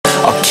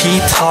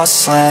keep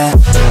hustling.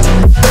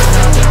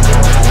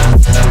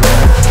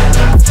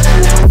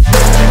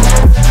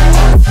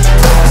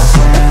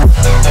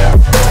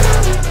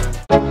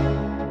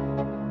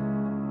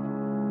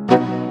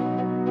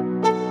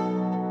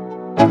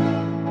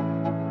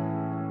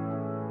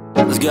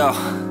 Let's go,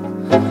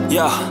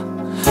 yo.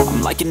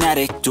 I'm like an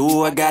addict,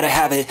 do I gotta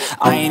have it.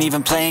 I ain't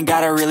even playing,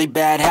 got a really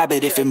bad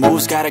habit. If it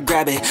moves, gotta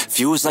grab it,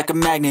 fuse like a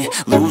magnet.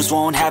 Lose,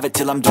 won't have it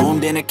till I'm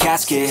doomed in a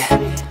casket.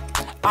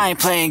 I ain't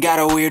playing, got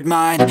a weird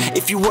mind.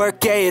 If you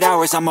work 8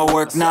 hours, I'ma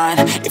work 9.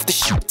 If the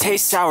shoot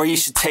tastes sour, you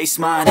should taste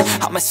mine.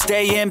 I'ma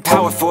stay in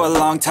power for a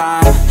long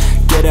time.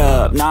 Get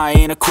up, nah, I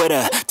ain't a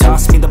quitter.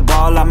 Toss me the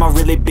ball, I'm a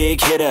really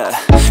big hitter.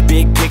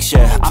 Big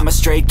picture, I'm a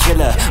straight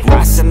killer.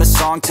 Rising the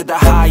song to the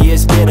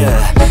highest bidder.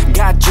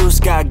 Got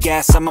juice, got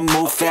gas, I'ma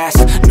move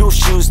fast. New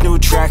shoes, new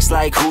tracks,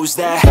 like who's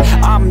that?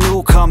 I'm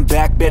new, come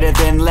back, better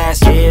than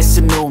last. Yeah, it's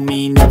a new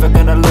me, never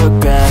gonna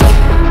look back.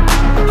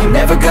 I'm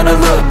never gonna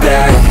look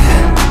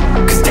back.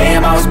 Cause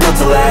damn, I was built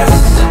to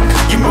last.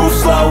 You move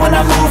slow and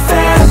I move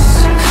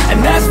fast,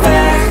 and that's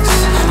facts.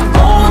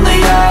 Only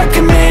I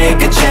can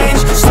make a change.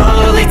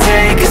 Slowly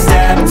take a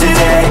step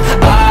today.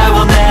 I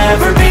will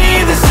never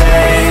be the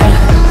same.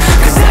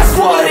 Cause that's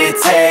what it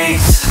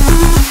takes.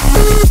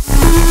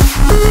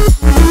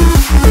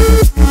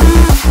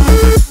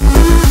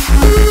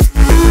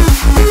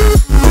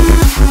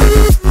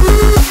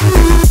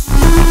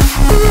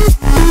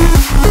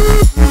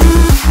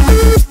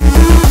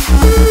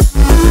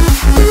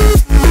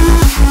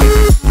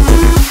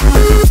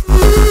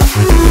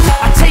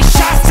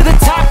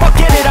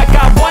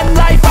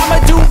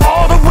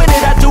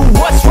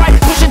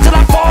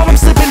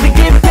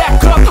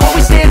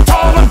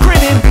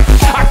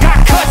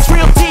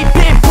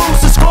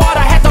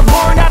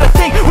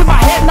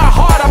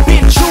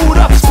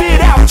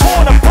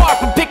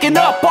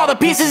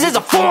 Pieces is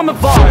a form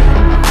of art.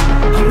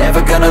 I'm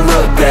never gonna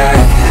look back.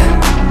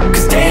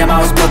 Cause damn, I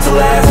was built to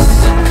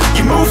last.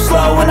 You move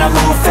slow and I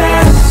move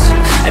fast,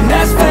 and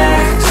that's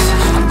facts.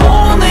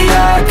 Only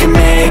I can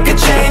make a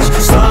change.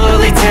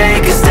 Slowly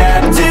take a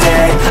step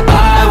today.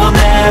 I will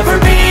never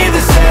be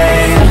the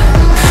same.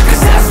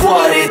 Cause that's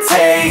what it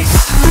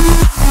takes.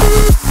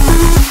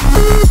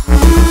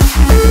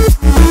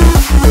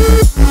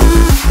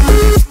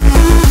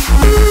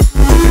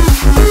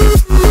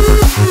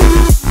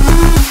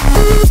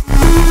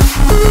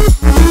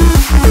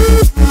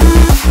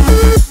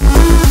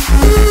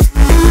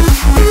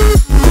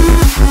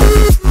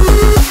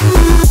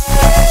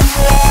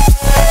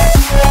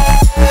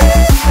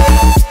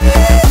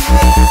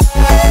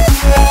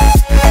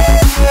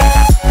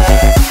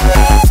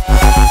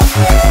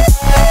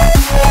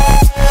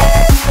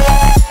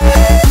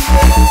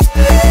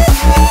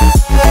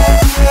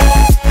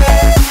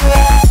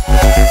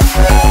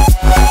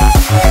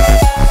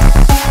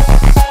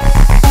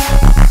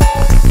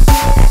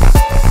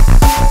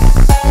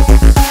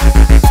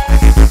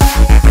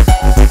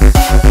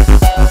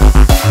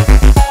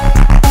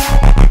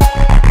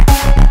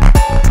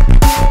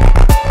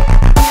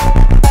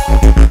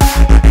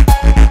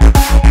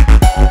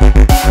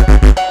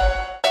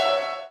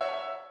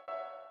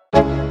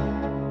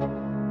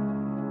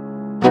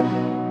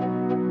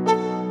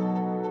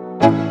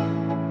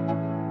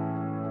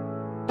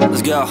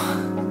 Let's go,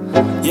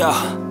 yo.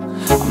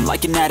 I'm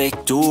like an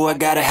addict, do I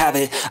gotta have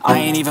it. I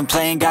ain't even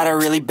playing, got a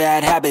really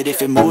bad habit.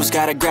 If it moves,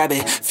 gotta grab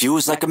it,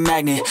 fuse like a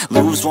magnet.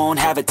 Lose, won't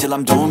have it till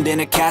I'm doomed in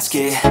a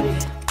casket.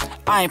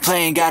 I ain't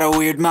playing, got a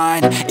weird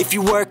mind. If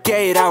you work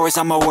 8 hours,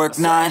 I'ma work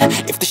 9.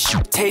 If the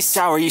shoot tastes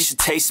sour, you should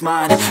taste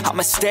mine.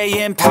 I'ma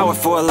stay in power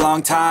for a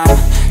long time.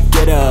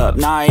 Get up,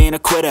 nah, I ain't a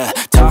quitter.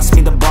 Toss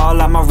me the ball,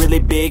 I'm a really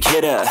big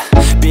hitter.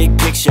 Big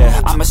picture,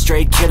 I'm a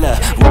straight killer.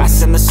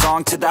 Rising the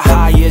song to the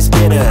highest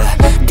bidder.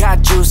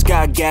 Got juice,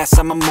 got gas,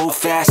 I'ma move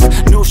fast.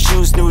 New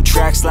shoes, new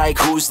tracks, like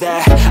who's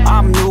that?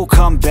 I'm new,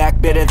 come back,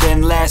 better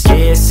than last.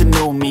 Yeah, it's a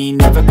new me,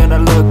 never gonna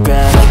look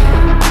back.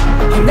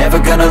 I'm never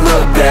gonna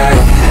look back.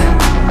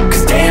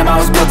 Cause damn, I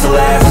was built to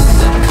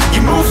last.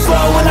 You move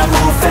slow and I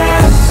move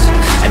fast,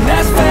 and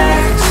that's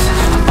fact.